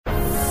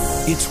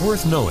It's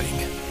worth knowing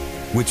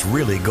what's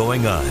really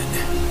going on.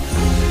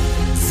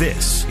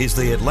 This is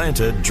the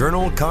Atlanta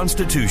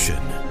Journal-Constitution.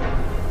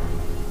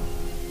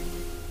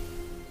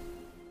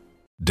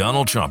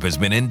 Donald Trump has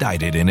been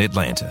indicted in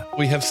Atlanta.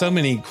 We have so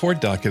many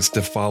court dockets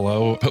to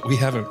follow, but we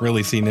haven't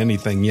really seen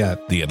anything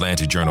yet. The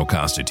Atlanta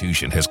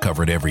Journal-Constitution has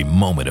covered every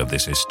moment of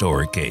this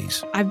historic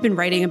case. I've been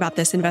writing about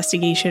this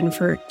investigation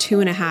for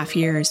 2.5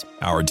 years.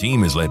 Our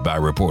team is led by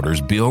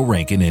reporters Bill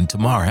Rankin and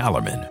Tamar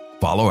Hallerman.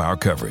 Follow our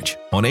coverage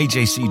on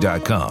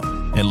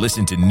AJC.com and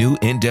listen to new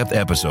in-depth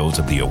episodes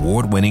of the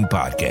award-winning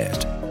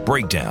podcast,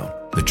 Breakdown,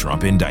 the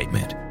Trump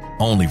Indictment,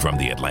 only from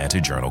the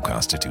Atlanta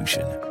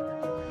Journal-Constitution.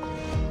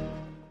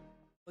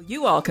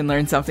 You all can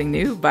learn something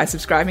new by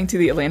subscribing to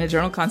the Atlanta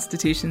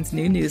Journal-Constitution's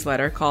new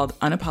newsletter called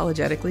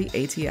Unapologetically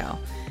ATL.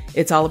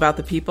 It's all about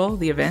the people,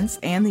 the events,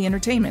 and the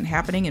entertainment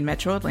happening in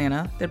Metro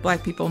Atlanta that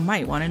Black people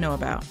might want to know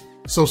about.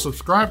 So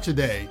subscribe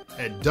today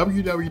at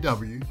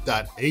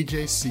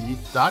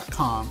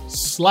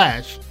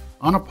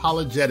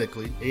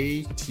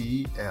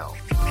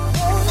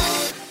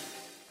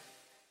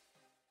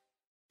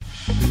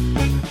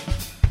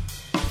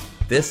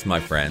This, my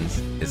friends,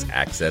 is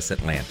Access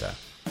Atlanta.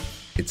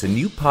 It's a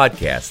new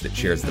podcast that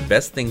shares the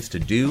best things to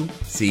do,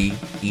 see,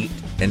 eat,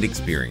 and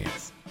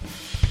experience.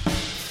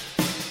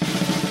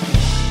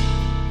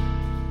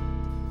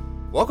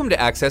 Welcome to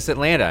Access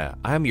Atlanta.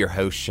 I'm your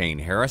host, Shane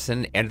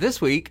Harrison, and this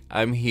week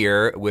I'm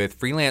here with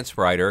freelance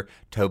writer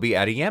Toby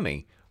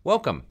Adeyemi.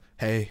 Welcome.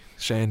 Hey,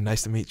 Shane,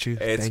 nice to meet you.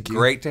 It's Thank you.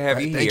 Great to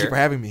have you here. Thank you for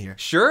having me here.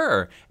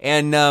 Sure.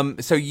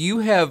 And so you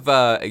have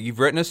you've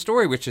written a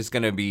story which is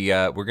going to be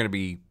we're going to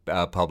be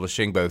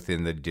publishing both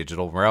in the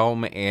digital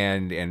realm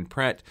and in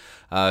print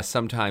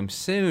sometime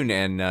soon,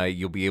 and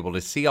you'll be able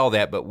to see all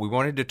that. But we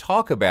wanted to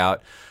talk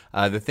about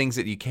the things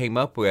that you came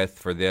up with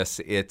for this.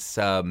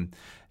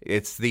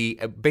 It's the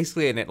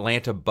basically an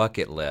Atlanta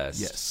bucket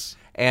list. Yes.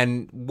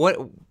 And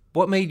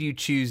what made you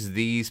choose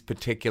these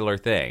particular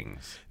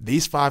things?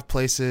 These 5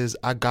 places,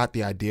 I got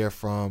the idea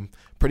from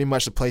pretty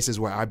much the places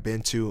where I've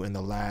been to in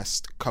the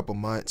last couple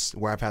months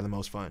where I've had the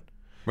most fun.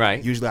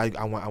 Right. Usually I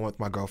went with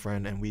my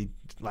girlfriend and we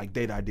like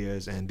date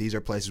ideas, and these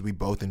are places we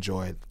both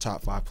enjoyed.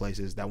 Top 5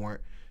 places that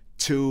weren't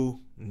too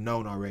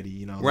known already,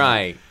 you know.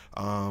 Right.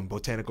 Like,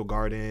 Botanical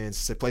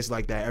Gardens, places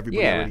like that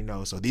everybody already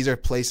knows. So these are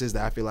places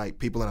that I feel like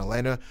people in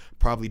Atlanta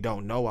probably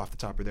don't know off the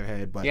top of their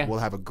head, but will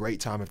have a great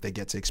time if they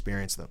get to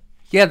experience them.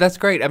 Yeah, that's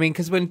great. I mean,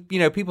 because when,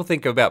 people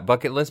think about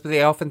bucket lists, but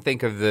they often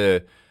think of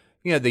the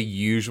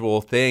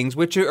usual things,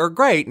 which are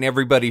great, and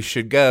everybody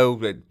should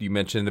go. You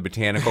mentioned the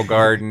Botanical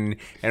Garden,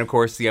 and of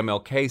course the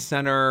MLK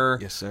Center.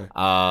 Yes, sir.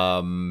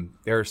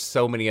 There are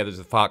so many others.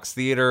 The Fox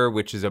Theater,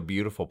 which is a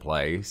beautiful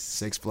place.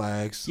 Six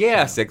Flags.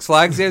 Yeah, Six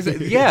Flags is.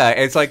 Yeah,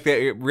 it's like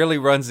it really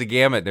runs the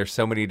gamut. There's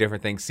so many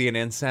different things.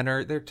 CNN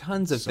Center. There are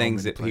tons of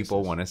things that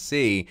people want to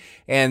see,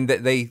 and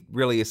that they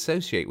really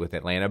associate with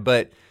Atlanta.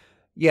 But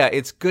yeah,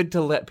 it's good to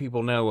let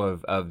people know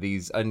of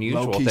these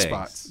unusual low-key things.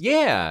 spots.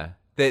 Yeah.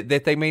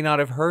 That they may not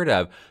have heard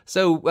of.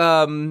 So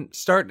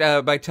start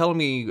by telling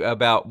me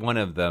about one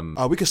of them.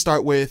 We could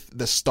start with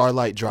the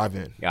Starlight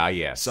Drive-In. Ah,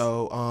 yes.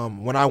 So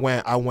when I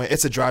went,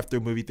 it's a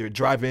drive-in movie theater.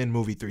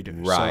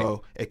 Right.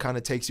 So it kind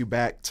of takes you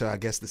back to, I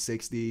guess, the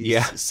 60s,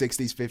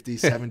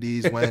 50s,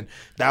 70s, when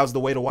that was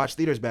the way to watch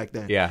theaters back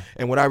then. Yeah.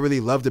 And what I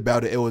really loved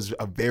about it was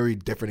a very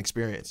different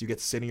experience. You get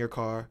to sit in your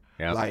car.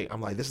 Yep. I'm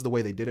like, this is the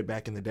way they did it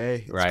back in the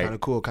day. It's right. kind of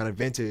cool, kind of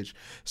vintage.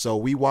 So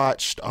we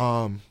watched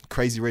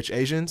Crazy Rich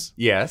Asians.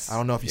 Yes. I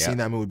don't know if you've seen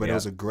that movie, but it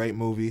was a great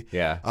movie.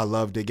 Yeah. I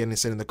loved it. Getting to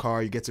sit in the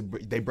car.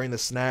 They bring the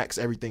snacks,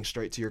 everything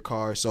straight to your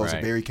car. So it's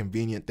a very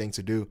convenient thing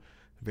to do.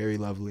 Very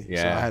lovely.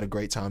 Yeah. So I had a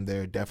great time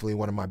there. Definitely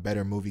one of my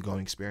better movie-going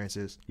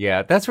experiences.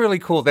 Yeah, that's really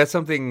cool. That's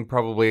something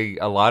probably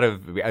a lot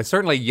of,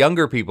 certainly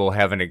younger people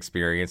haven't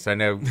experienced. I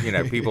know,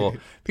 people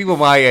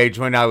my age,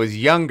 when I was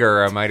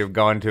younger, I might have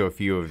gone to a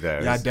few of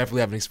those. Yeah, I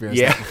definitely haven't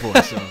experienced that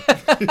before. So.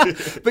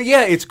 But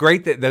yeah, it's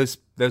great that those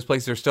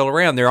places are still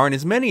around. There aren't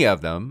as many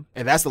of them.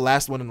 And that's the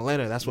last one in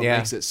Atlanta. That's what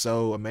makes it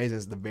so amazing.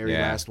 It's the very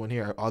last one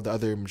here. All the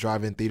other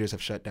drive-in theaters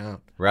have shut down.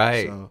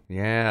 Right. So.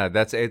 Yeah,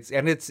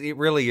 it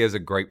really is a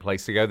great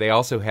place to go. They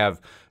also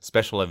have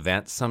special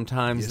events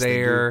sometimes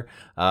there.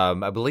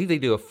 I believe they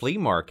do a flea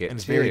market and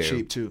it's too. very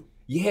cheap too.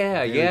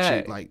 Yeah,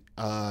 very cheap, like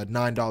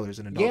 $9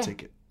 an adult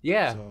ticket.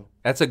 Yeah, so,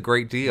 that's a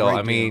great deal.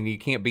 I mean, you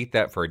can't beat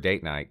that for a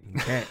date night. You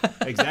can't.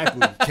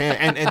 Exactly.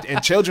 Can't.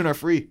 And children are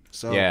free.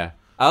 So yeah.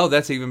 Oh,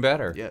 that's even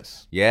better.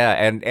 Yes. Yeah,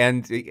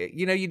 and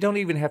you don't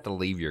even have to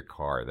leave your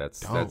car.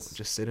 That's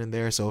just sit in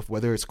there. So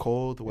whether it's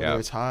cold, whether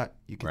it's hot,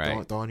 you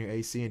can throw on your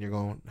AC and you're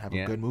going to have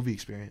a good movie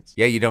experience.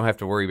 Yeah, you don't have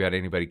to worry about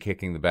anybody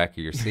kicking the back of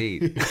your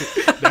seat.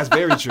 That's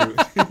very true.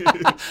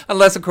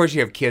 Unless, of course,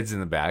 you have kids in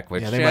the back.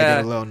 Which, they might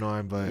get a little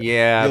annoying, but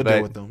you'll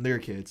deal with them. They're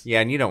kids.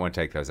 Yeah, and you don't want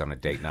to take those on a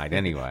date night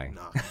anyway.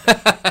 No.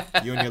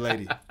 You and your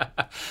lady.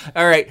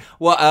 All right.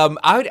 Well,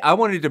 I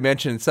wanted to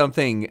mention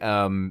something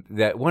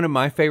that one of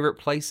my favorite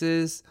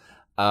places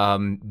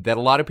that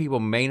a lot of people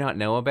may not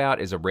know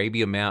about is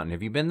Arabia Mountain.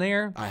 Have you been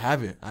there? I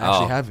haven't. I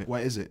actually haven't.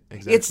 What is it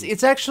exactly?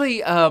 It's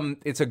actually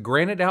it's a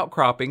granite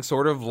outcropping,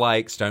 sort of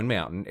like Stone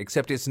Mountain,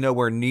 except it's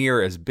nowhere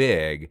near as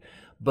big.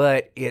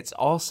 But it's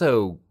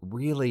also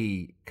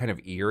really kind of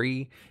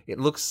eerie. It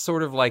looks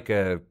sort of like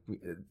the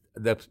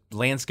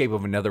landscape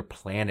of another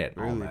planet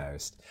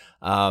almost.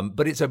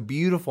 But it's a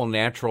beautiful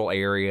natural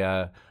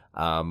area.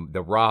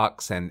 The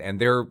rocks and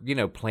there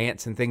are,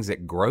 plants and things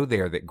that grow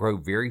there that grow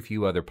very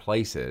few other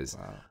places.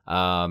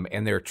 Wow.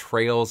 And there are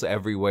trails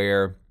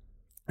everywhere.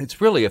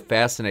 It's really a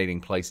fascinating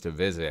place to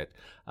visit.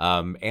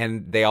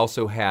 And they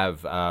also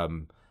have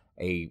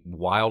a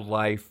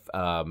wildlife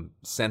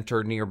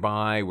center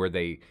nearby where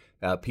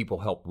people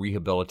help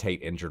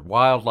rehabilitate injured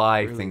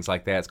wildlife, things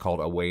like that. It's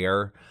called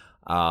Aware.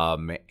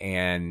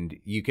 And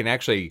you can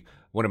actually,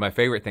 one of my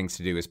favorite things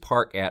to do is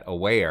park at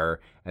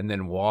Aware and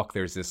then walk.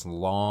 There's this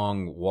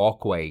long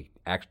walkway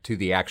to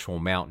the actual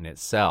mountain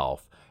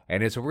itself.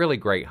 And it's a really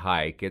great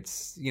hike.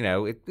 It's,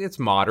 it's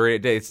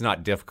moderate. It's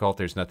not difficult.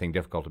 There's nothing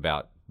difficult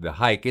about the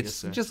hike.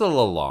 It's just a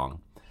little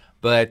long.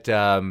 But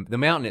the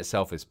mountain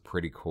itself is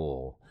pretty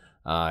cool.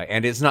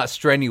 And it's not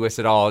strenuous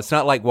at all. It's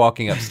not like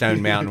walking up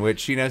Stone Mountain,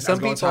 which, some people... That's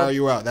going to tire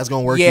you out. That's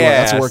going to work you out.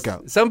 That's a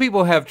workout. Some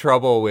people have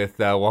trouble with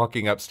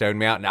walking up Stone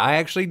Mountain. I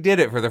actually did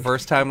it for the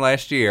first time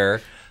last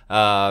year.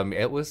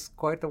 It was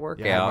quite the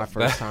workout. Yeah, my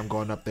first time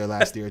going up there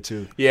last year,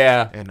 too.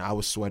 Yeah. And I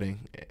was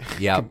sweating.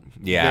 Yep.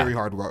 Yeah. Very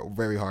hard.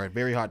 Very hard.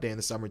 Very hot day in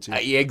the summer, too.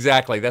 Yeah,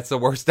 exactly. That's the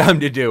worst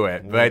time to do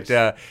it. Worst.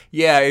 But,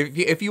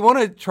 if you want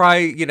to try,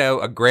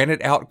 a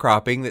granite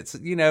outcropping that's,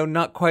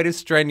 not quite as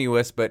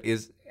strenuous, but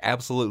is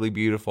absolutely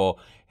beautiful,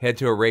 head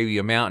to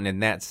Arabia Mountain,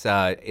 and that's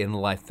in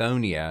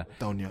Lithonia.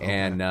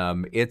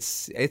 And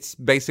it's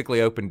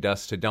basically open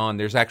dusk to dawn.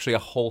 There's actually a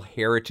whole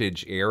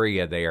heritage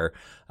area there,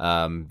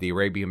 the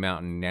Arabia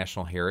Mountain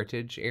National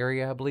Heritage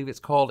Area, I believe it's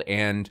called,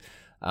 and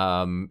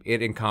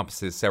it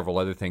encompasses several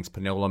other things.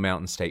 Panola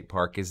Mountain State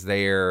Park is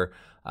there.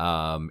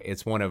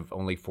 It's one of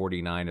only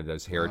 49 of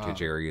those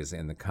heritage areas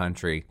in the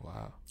country.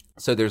 Wow.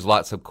 So there's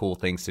lots of cool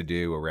things to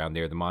do around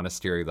there. The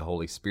Monastery of the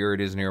Holy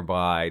Spirit is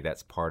nearby.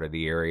 That's part of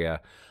the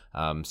area.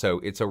 So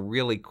it's a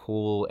really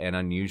cool and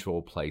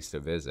unusual place to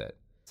visit.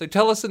 So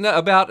tell us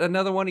about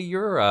another one of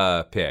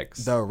your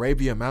picks. The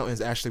Arabia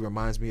Mountains actually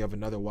reminds me of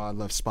another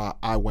wildlife spot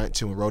I went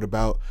to and wrote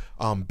about,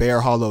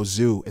 Bear Hollow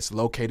Zoo. It's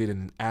located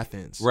in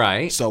Athens.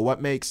 Right. So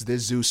what makes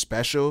this zoo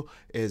special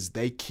is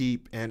they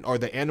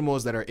the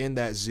animals that are in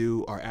that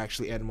zoo are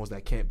actually animals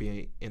that can't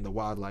be in the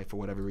wildlife for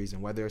whatever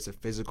reason, whether it's a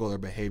physical or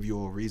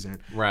behavioral reason.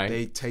 Right.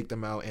 They take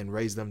them out and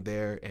raise them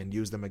there and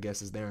use them, I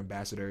guess, as their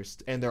ambassadors.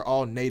 And they're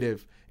all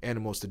native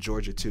animals to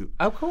Georgia too.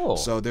 Oh, cool.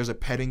 So there's a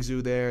petting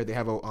zoo there. They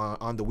have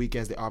on the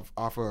weekends they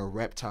offer a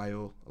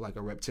reptile, like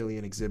a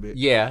reptilian exhibit.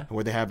 Yeah.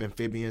 Where they have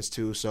amphibians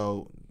too.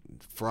 So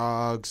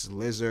frogs,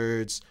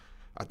 lizards,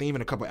 I think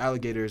even a couple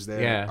alligators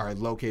there are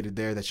located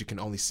there that you can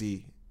only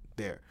see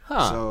there.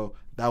 Huh. So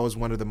that was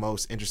one of the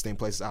most interesting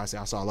places I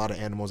saw a lot of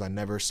animals I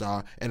never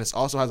saw, and it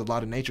also has a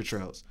lot of nature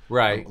trails.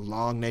 Right.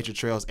 Long nature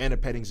trails and a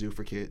petting zoo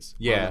for kids.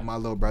 Yeah. My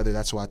little brother,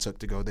 that's who I took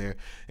to go there,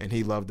 and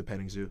he loved the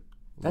petting zoo.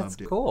 That's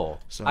Loved it. cool.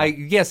 So,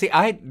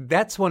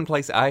 that's one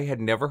place I had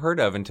never heard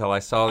of until I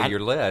saw your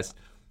list.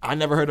 I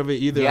never heard of it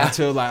either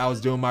until I was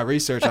doing my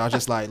research. I was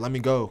just like, let me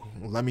go.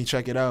 Let me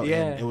check it out.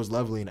 Yeah. And it was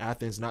lovely. In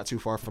Athens, not too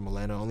far from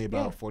Atlanta, only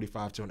about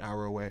 45 to an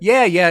hour away.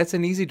 Yeah, it's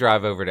an easy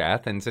drive over to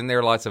Athens, and there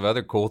are lots of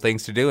other cool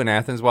things to do in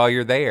Athens while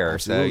you're there.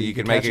 Absolutely. So you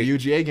can catch make a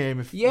UGA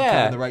game if you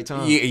come in the right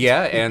time.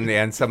 Yeah,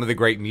 and some of the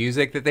great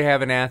music that they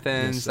have in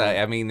Athens.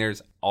 Yes,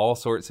 there's all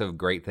sorts of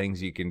great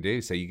things you can do,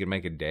 so you can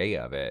make a day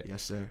of it.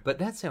 Yes, sir. But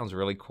that sounds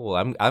really cool.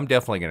 I'm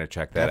definitely going to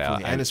check that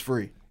out. And it's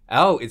free.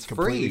 Oh, it's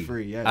completely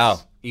free. Yes.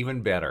 Oh, even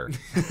better.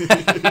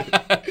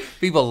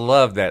 People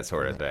love that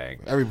sort of thing.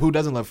 Who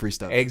doesn't love free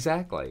stuff?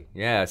 Exactly.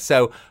 Yeah.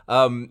 So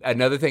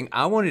another thing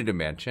I wanted to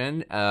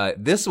mention,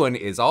 this one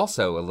is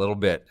also a little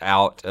bit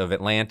out of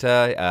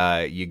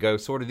Atlanta. You go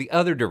sort of the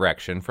other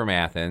direction from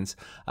Athens,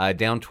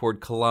 down toward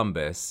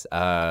Columbus.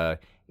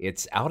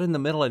 It's out in the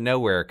middle of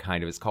nowhere,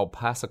 kind of. It's called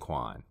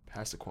Pasaquan.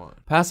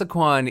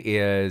 Pasaquan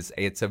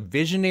it's a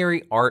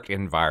visionary art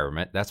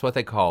environment. That's what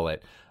they call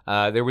it.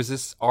 There was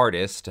this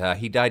artist.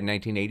 He died in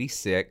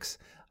 1986,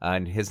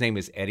 and his name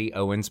is Eddie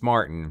Owens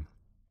Martin.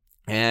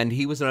 And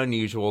he was an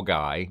unusual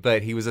guy,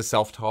 but he was a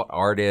self-taught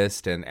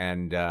artist,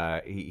 and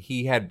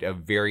he had a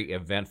very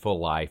eventful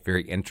life,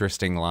 very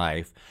interesting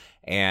life.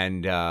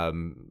 And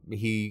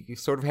he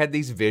sort of had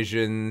these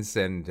visions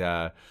and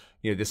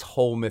this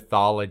whole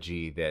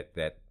mythology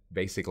that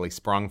basically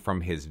sprung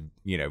from his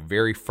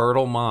very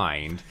fertile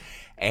mind.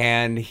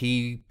 And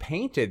he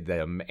painted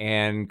them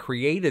and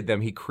created them.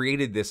 He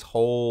created this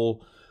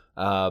whole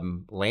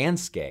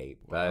landscape,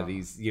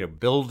 these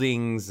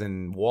buildings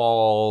and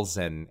walls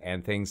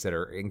and things that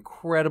are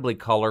incredibly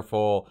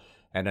colorful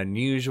and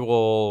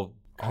unusual,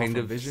 kind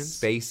of visions?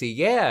 Spacey.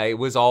 Yeah, it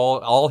was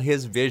all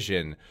his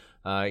vision.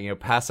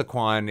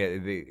 Pasaquan,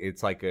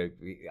 it's like a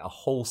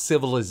whole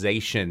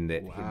civilization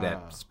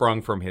that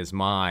sprung from his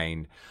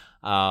mind.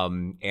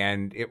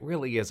 And it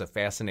really is a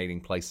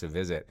fascinating place to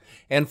visit.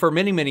 And for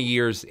many, many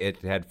years, it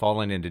had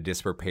fallen into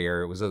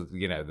disrepair. It was,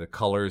 the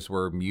colors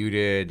were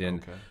muted,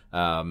 and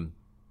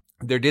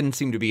there didn't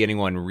seem to be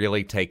anyone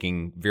really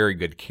taking very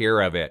good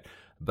care of it.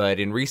 But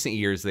in recent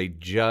years, they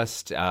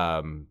just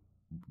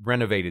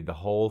renovated the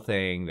whole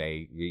thing.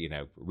 They,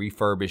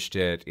 refurbished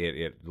it.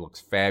 It looks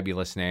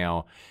fabulous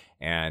now.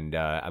 And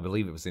I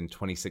believe it was in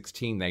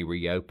 2016 they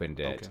reopened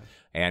it. Okay.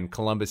 And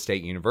Columbus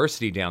State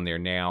University down there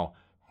now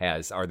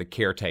are the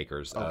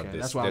caretakers of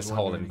this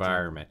whole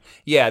environment.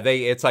 Yeah,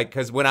 it's like,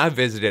 because when I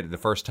visited the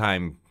first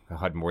time,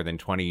 more than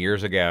 20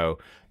 years ago,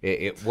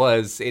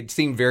 it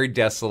seemed very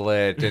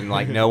desolate and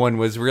like no one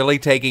was really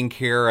taking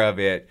care of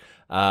it.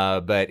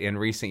 But in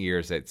recent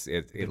years,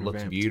 it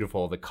looks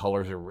beautiful. The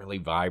colors are really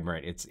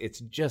vibrant. It's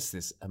just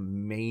this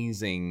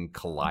amazing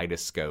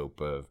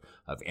kaleidoscope of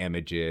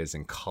images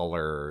and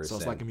colors. So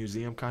it's like a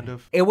museum, kind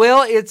of.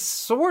 It's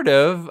sort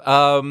of.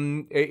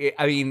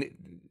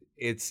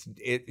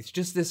 It's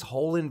just this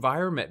whole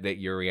environment that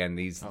you're in.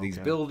 These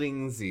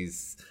buildings,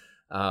 these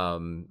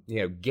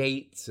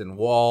gates and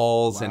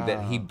walls, and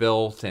that he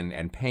built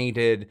and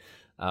painted.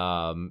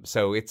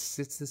 So it's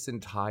this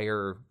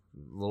entire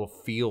little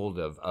field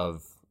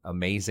of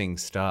amazing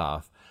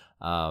stuff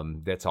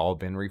that's all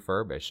been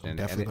refurbished. I'm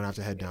definitely gonna have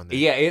to head down there.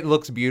 Yeah, it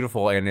looks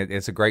beautiful, and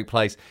it's a great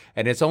place.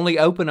 And it's only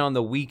open on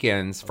the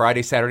weekends,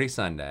 Friday, Saturday,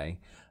 Sunday.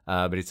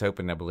 But it's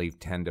open, I believe,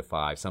 10 to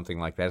 5, something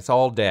like that. It's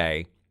all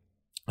day.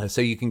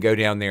 So you can go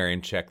down there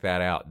and check that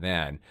out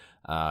then.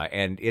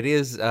 And it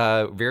is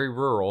very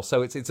rural,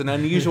 so it's an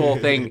unusual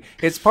thing.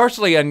 It's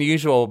partially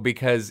unusual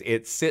because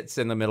it sits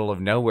in the middle of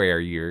nowhere.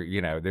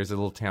 There's a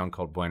little town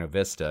called Buena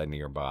Vista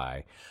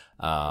nearby,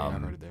 I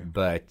heard it there.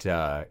 But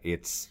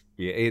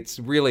it's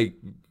really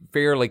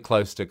fairly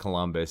close to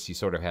Columbus. You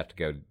sort of have to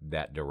go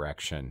that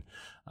direction.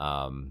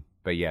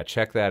 But yeah,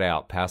 check that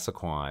out,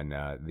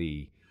 Passaquan,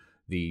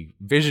 the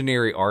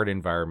visionary art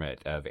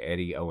environment of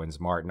Eddie Owens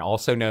Martin,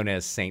 also known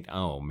as St.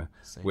 Ohm,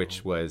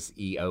 which was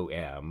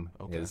EOM,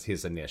 is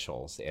his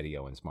initials, Eddie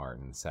Owens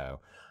Martin. So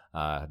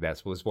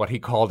that was what he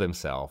called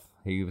himself.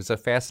 He was a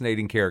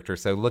fascinating character,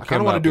 so look him up. I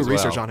kind of want to do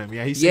research on him.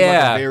 Yeah, he seemed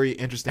like a very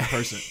interesting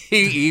person.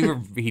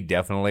 he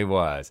definitely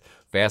was.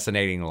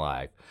 Fascinating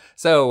life.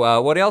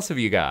 So what else have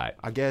you got?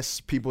 I guess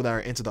people that are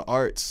into the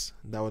arts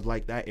that would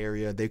like that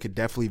area, they could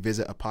definitely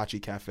visit Apache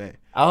Cafe.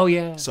 Oh,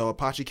 yeah. So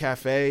Apache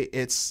Cafe,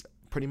 it's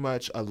pretty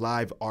much a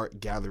live art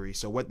gallery.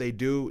 So what they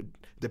do,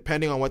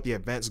 depending on what the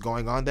event's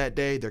going on that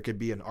day, there could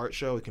be an art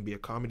show, it can be a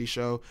comedy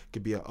show, it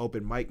could be an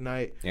open mic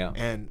night,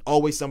 and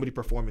always somebody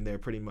performing there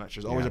pretty much.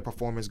 There's always a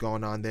performance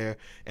going on there,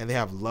 and they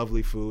have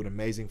lovely food,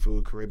 amazing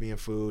food, Caribbean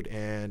food,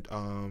 and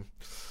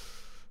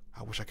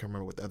I wish I could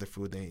remember what the other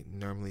food they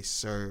normally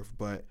serve,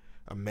 but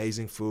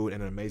amazing food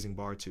and an amazing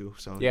bar too.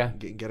 So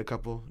get a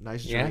couple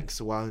nice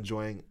drinks while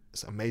enjoying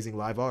some amazing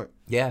live art.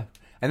 Yeah.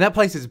 And that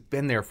place has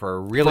been there for a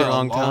really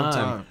long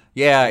time.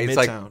 Yeah, it's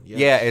Midtown,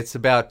 it's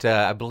about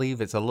I believe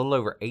it's a little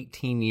over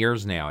 18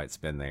 years now it's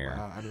been there.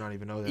 Wow, I did not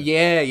even know that.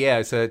 Yeah,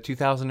 it's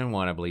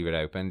 2001 I believe it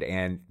opened,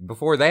 and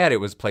before that it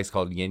was a place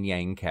called Yin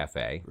Yang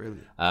Cafe.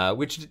 Really?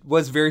 Which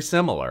was very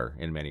similar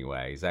in many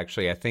ways.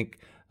 Actually, I think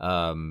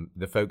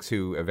the folks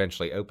who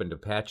eventually opened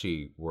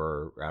Apache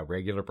were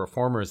regular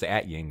performers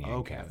at Yin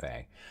Yang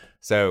Cafe.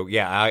 So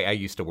yeah, I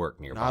used to work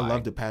nearby. I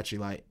loved Apache.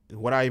 Like,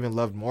 what I even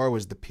loved more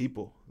was the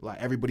people. Like,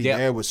 everybody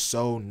there was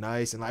so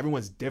nice, and like,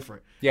 everyone's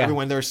different. Yeah.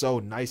 Everyone there's so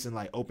nice and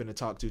like open to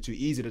talk to, too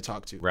easy to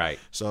talk to. Right.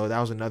 So that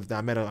was another thing.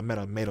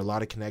 I made a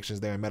lot of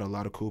connections there. I met a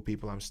lot of cool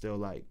people. I still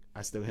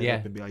hit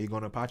up and be like, "You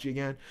going to Apache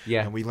again?"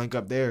 Yeah. And we link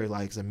up there.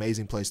 Like, it's an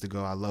amazing place to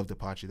go. I loved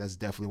Apache. That's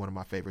definitely one of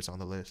my favorites on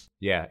the list.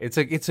 Yeah, it's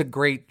a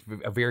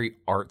very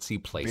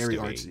artsy place. Very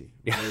to artsy.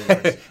 Be. Very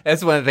artsy.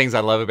 That's one of the things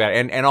I love about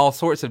it. And all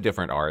sorts of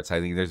different arts. I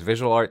think there's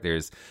visual art.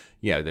 There's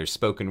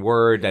spoken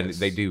word, and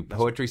they do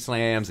poetry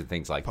slams and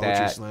things like that.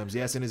 Poetry slams,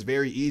 yes, and it's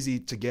very easy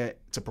to get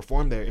to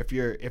perform there. If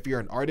you're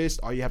an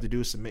artist, all you have to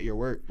do is submit your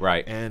work,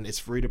 right? And it's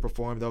free to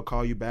perform. They'll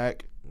call you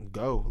back.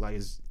 Go, like,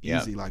 it's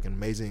easy, like an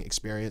amazing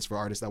experience for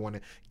artists that want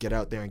to get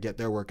out there and get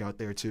their work out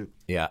there too.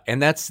 Yeah,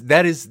 and that's in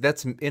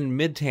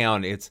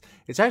Midtown.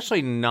 It's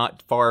actually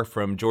not far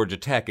from Georgia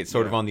Tech. It's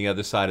sort of on the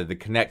other side of the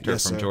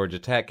connector from Georgia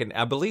Tech, and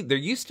I believe there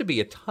used to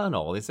be a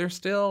tunnel. Is there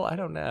still? I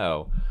don't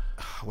know.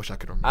 I wish I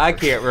could remember. I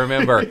can't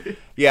remember.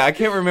 Yeah, I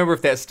can't remember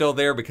if that's still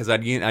there because I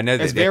know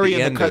that it's very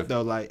in the cut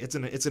though. Like, it's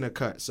in a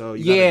cut. So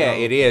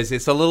it is.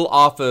 It's a little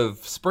off of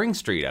Spring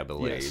Street, I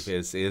believe.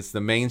 Yes. Is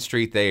the main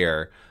street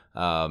there.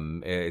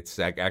 It's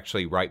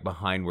actually right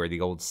behind where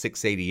the old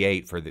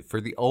 688 for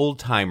the old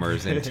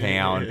timers in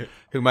town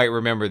who might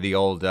remember the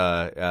old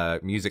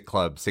music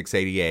club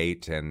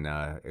 688,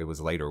 and it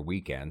was later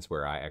weekends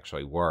where I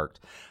actually worked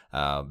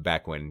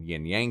back when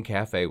Yin Yang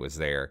Cafe was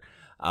there.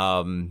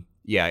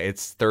 Yeah,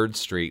 it's 3rd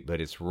Street,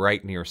 but it's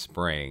right near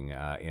Spring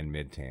in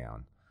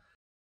Midtown.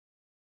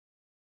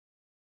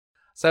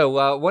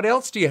 So what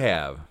else do you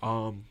have?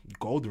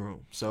 Gold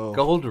Room. So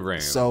Gold Room.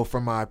 So for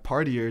my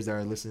partiers that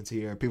are listening to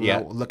here, people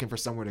that are looking for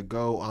somewhere to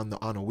go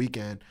on a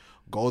weekend,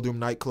 Gold Room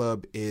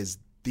nightclub is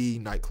the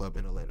nightclub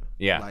in Atlanta.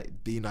 Yeah. Like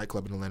the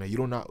nightclub in Atlanta. You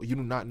do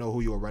not know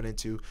who you will run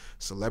into.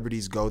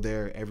 Celebrities go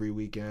there every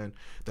weekend.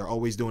 They're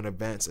always doing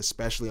events,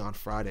 especially on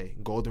Friday.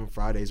 Golden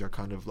Fridays are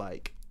kind of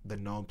like the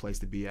known place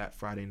to be at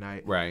Friday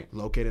night. Right.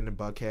 Located in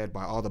Buckhead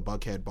by all the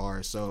Buckhead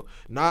bars. So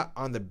not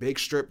on the big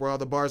strip where all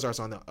the bars are,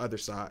 it's on the other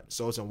side.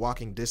 So it's in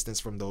walking distance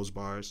from those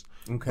bars.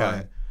 Okay.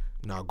 But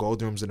no,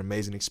 Gold Room's an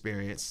amazing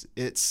experience.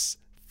 It's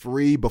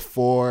free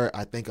before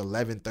I think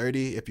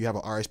 11:30 if you have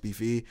an RSP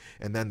fee,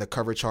 and then the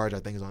cover charge I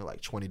think is only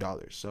like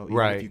 $20. So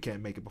even if you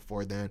can't make it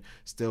before then,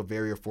 still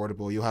very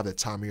affordable. You'll have the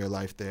time of your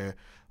life there.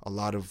 A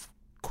lot of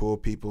cool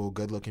people,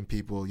 good-looking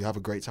people. You'll have a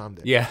great time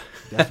there. Yeah,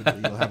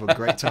 definitely. You'll have a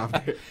great time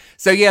there.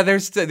 So yeah,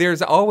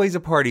 there's always a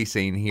party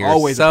scene here,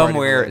 always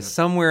somewhere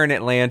in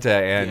Atlanta,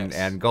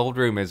 and Gold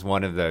Room is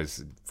one of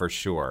those for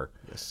sure.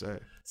 Yes, sir.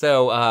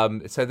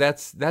 So so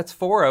that's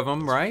 4 of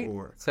them, right?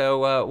 4.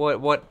 So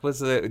what was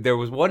there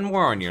was one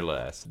more on your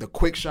list? The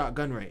Quick Shot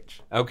gun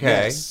range.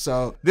 Okay. Yes,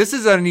 so this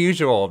is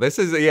unusual. This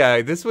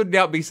would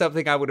not be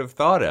something I would have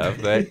thought of,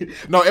 but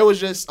no, it was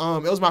just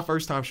it was my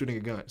first time shooting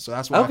a gun. So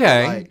that's why I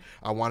felt like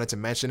I wanted to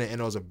mention it,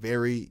 and it was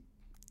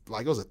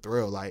a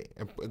thrill. Like,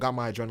 it got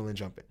my adrenaline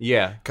jumping.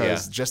 Yeah.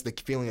 Because just the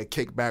feeling of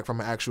kickback from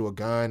an actual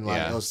gun,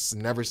 like it was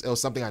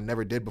something I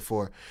never did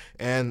before.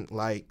 And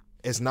like,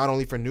 it's not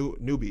only for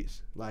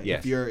newbies. Like,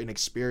 if you're an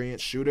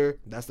experienced shooter,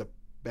 that's the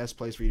best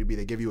place for you to be.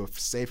 They give you a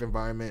safe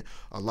environment,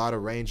 a lot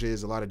of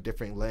ranges, a lot of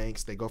different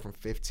lengths. They go from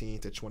 15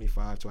 to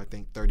 25 to I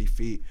think 30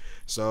 feet.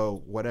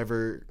 So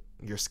whatever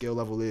your skill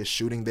level is,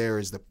 shooting there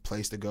is the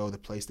place to go, the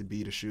place to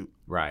be to shoot.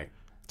 Right.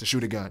 To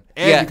shoot a gun.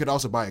 And you could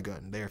also buy a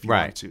gun there if you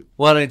want to.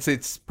 Well,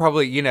 it's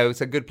probably,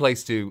 it's a good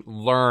place to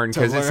learn,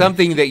 because it's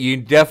something that you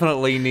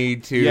definitely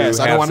need to have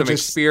some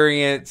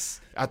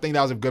experience. I think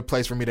that was a good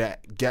place for me to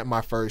get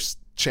my first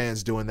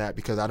chance doing that,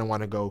 because I don't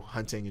want to go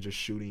hunting and just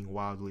shooting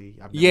wildly.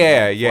 I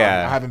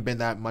haven't been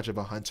that much of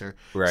a hunter.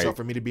 Right. So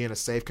for me to be in a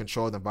safe,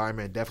 controlled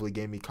environment definitely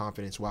gave me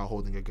confidence while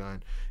holding a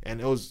gun.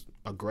 And it was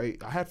I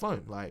had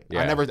fun. Like,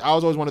 I was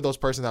always one of those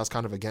persons that was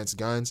kind of against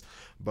guns,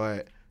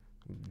 but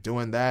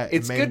doing that,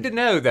 it's good to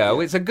know,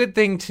 though. It's a good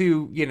thing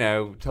to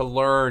to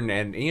learn,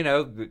 and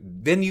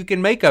then you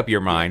can make up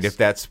your mind if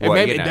that's what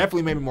it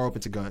definitely made me more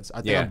open to guns.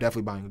 I think I'm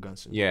definitely buying a gun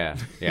soon. Yeah.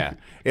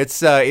 It's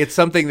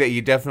something that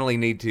you definitely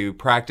need to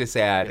practice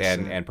at,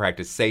 and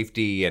practice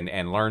safety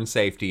and learn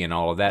safety and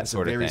all of that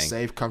sort of thing. It's a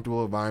very safe,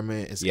 comfortable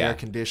environment. It's air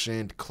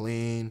conditioned,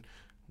 clean.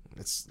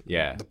 It's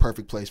the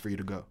perfect place for you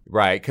to go.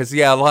 Right, because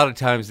a lot of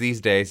times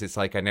these days, it's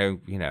like, I know,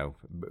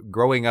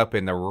 growing up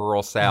in the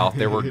rural South,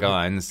 there were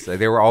guns.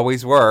 There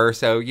always were.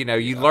 So,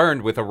 you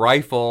learned with a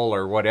rifle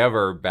or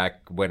whatever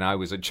back when I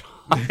was a child.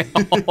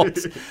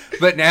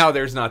 But now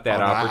there's not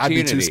that opportunity.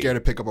 I'd be too scared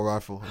to pick up a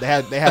rifle.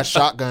 They had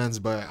shotguns,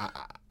 but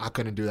I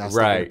couldn't do that. I was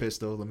right. A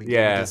pistol. Let me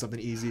get something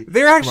easy.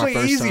 They're actually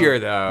easier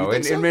though,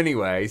 in many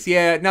ways.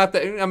 Yeah,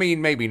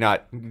 maybe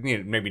not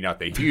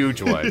the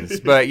huge ones,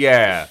 but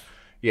yeah.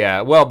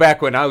 Yeah, well,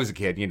 back when I was a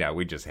kid,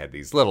 we just had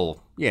these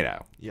little,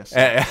 Yes.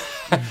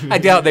 I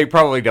doubt they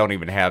probably don't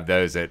even have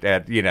those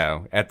at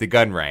the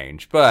gun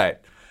range,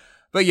 but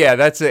yeah,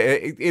 that's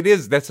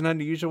an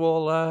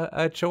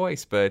unusual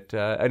choice, but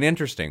an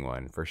interesting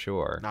one for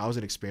sure. No, it was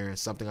an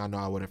experience, something I know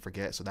I wouldn't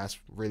forget, so that's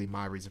really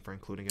my reason for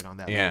including it on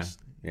that list.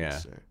 Yeah.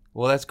 Yes, sir.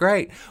 Well, that's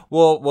great.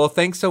 Well,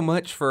 thanks so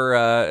much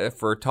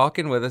for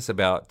talking with us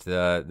about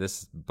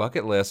this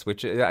bucket list,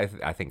 which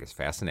I think is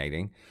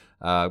fascinating.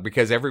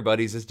 Because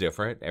everybody's is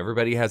different.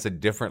 Everybody has a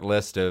different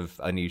list of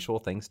unusual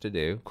things to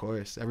do. Of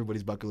course.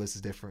 Everybody's bucket list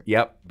is different.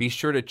 Yep. Be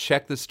sure to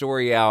check the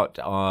story out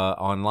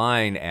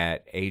online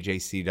at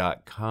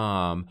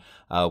ajc.com.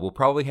 We'll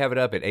probably have it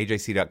up at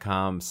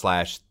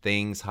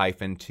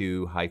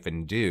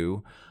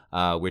ajc.com/things-to-do,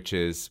 which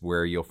is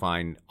where you'll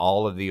find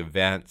all of the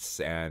events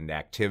and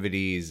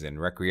activities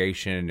and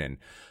recreation and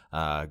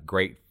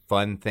great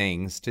fun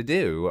things to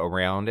do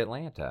around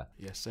Atlanta.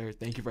 Yes, sir.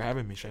 Thank you for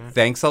having me, Sean.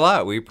 Thanks a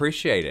lot. We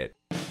appreciate it.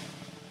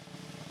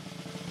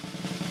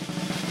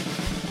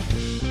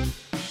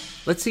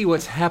 Let's see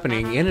what's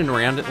happening in and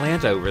around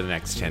Atlanta over the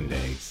next 10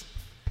 days.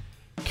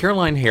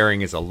 Caroline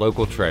Herring is a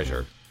local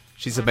treasure.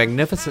 She's a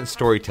magnificent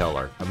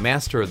storyteller, a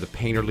master of the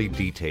painterly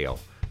detail,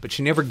 but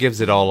she never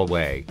gives it all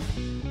away.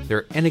 There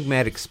are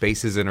enigmatic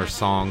spaces in her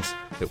songs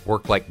that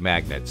work like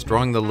magnets,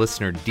 drawing the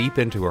listener deep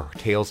into her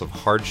tales of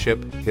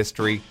hardship,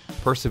 history,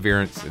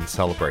 perseverance, and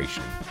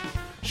celebration.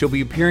 She'll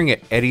be appearing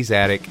at Eddie's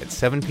Attic at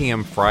 7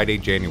 p.m. Friday,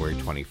 January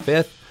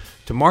 25th,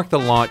 to mark the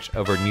launch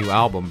of her new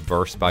album,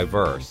 Verse by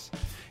Verse.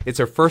 It's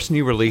her first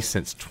new release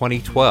since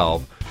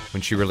 2012,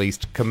 when she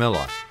released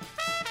Camilla.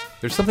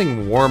 There's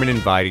something warm and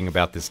inviting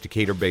about this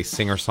Decatur-based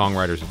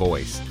singer-songwriter's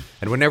voice,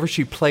 and whenever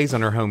she plays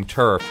on her home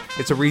turf,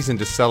 it's a reason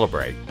to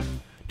celebrate.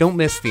 Don't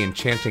miss the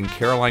enchanting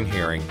Caroline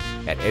Herring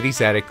at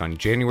Eddie's Attic on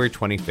January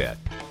 25th.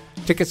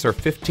 Tickets are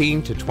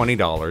 $15 to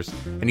 $20,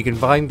 and you can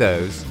find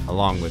those,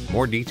 along with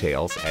more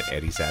details, at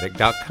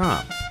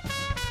eddysattic.com.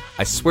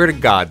 I swear to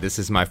God, this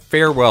is my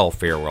farewell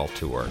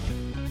tour.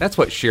 That's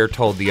what Cher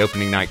told the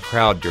opening night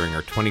crowd during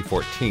her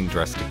 2014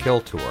 Dress to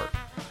Kill tour.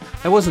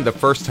 That wasn't the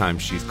first time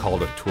she's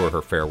called a tour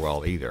her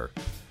farewell either.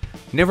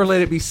 Never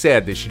let it be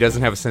said that she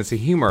doesn't have a sense of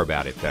humor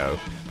about it, though,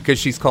 because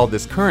she's called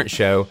this current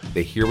show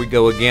the Here We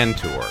Go Again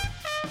Tour.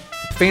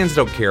 But fans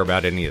don't care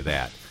about any of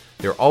that.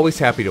 They're always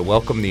happy to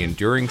welcome the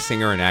enduring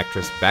singer and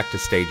actress back to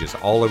stages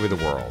all over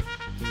the world.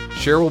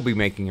 Cher will be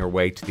making her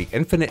way to the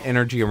Infinite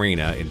Energy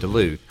Arena in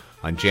Duluth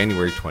on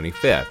January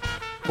 25th,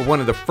 for one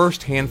of the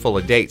first handful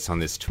of dates on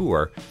this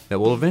tour that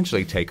will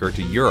eventually take her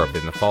to Europe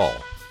in the fall.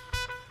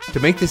 To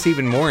make this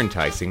even more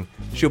enticing,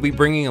 she'll be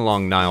bringing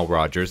along Nile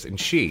Rodgers and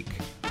Chic.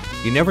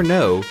 You never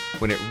know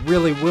when it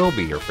really will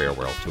be her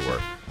farewell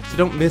tour, so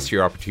don't miss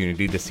your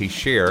opportunity to see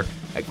Cher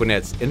at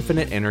Gwinnett's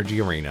Infinite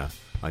Energy Arena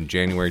on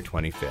January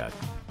 25th.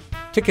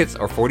 Tickets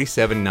are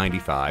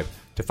 $47.95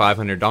 to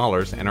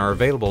 $500 and are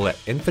available at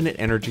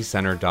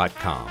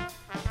infiniteenergycenter.com.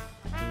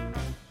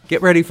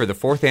 Get ready for the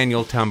 4th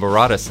annual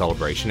Tamborada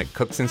celebration at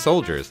Cooks and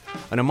Soldiers,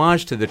 an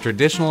homage to the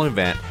traditional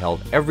event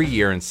held every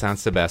year in San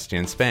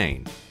Sebastian,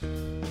 Spain.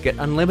 Get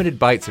unlimited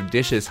bites of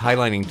dishes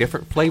highlighting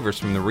different flavors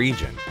from the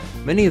region,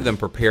 many of them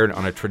prepared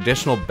on a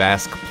traditional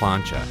Basque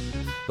plancha.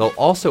 They'll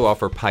also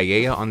offer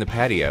paella on the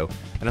patio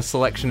and a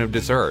selection of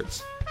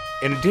desserts.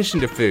 In addition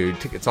to food,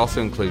 tickets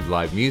also include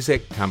live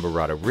music,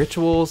 Tamborada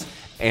rituals,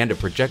 and a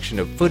projection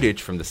of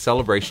footage from the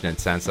celebration in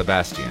San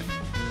Sebastian.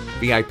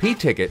 VIP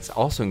tickets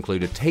also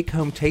include a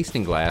take-home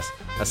tasting glass,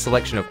 a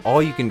selection of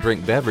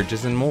all-you-can-drink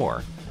beverages, and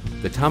more.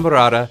 The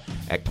Tamborada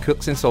at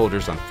Cooks and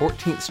Soldiers on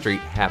 14th Street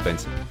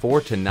happens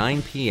 4 to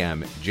 9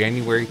 p.m.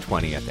 January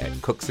 20th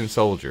at Cooks and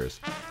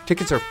Soldiers.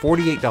 Tickets are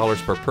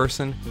 $48 per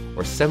person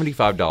or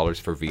 $75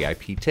 for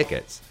VIP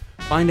tickets.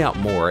 Find out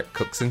more at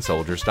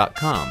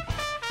cooksandsoldiers.com.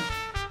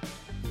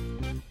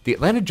 The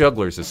Atlanta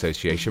Jugglers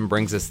Association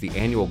brings us the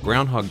annual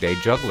Groundhog Day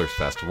Jugglers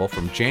Festival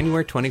from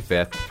January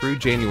 25th through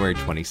January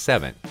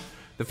 27th.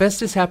 The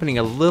fest is happening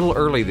a little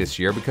early this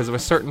year because of a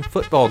certain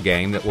football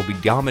game that will be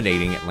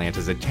dominating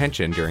Atlanta's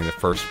attention during the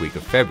first week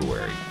of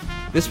February.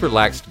 This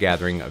relaxed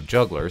gathering of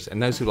jugglers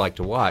and those who like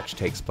to watch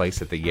takes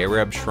place at the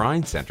Yareb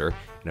Shrine Center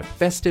in a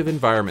festive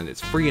environment that's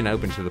free and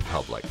open to the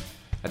public.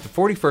 At the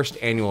 41st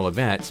annual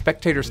event,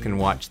 spectators can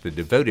watch the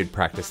devoted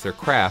practice their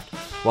craft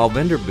while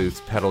vendor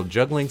booths peddle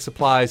juggling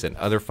supplies and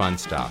other fun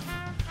stuff.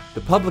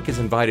 The public is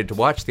invited to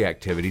watch the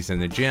activities in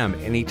the gym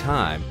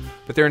anytime,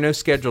 but there are no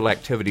scheduled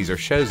activities or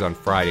shows on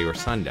Friday or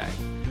Sunday.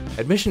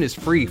 Admission is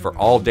free for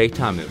all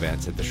daytime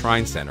events at the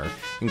Shrine Center,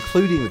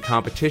 including the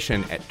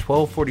competition at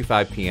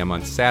 12:45 p.m.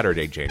 on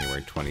Saturday,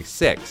 January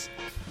 26th.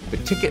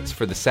 But tickets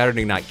for the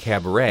Saturday Night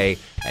Cabaret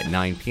at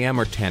 9 p.m.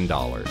 are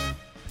 $10.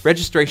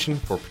 Registration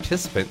for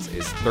participants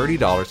is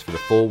 $30 for the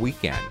full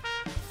weekend.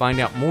 Find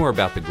out more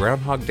about the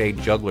Groundhog Day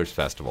Jugglers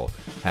Festival,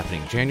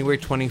 happening January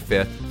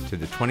 25th to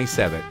the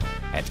 27th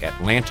at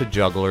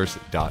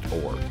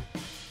atlantajugglers.org.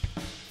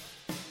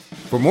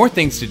 For more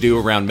things to do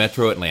around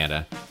Metro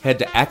Atlanta, head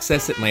to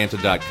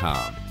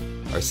accessatlanta.com.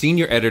 Our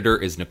senior editor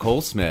is Nicole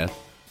Smith,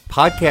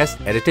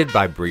 podcast edited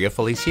by Bria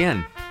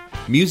Felicien,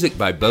 music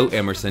by Bo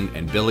Emerson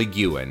and Billy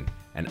Guin,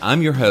 and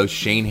I'm your host,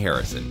 Shane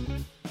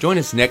Harrison. Join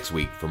us next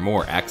week for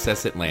more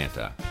Access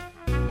Atlanta.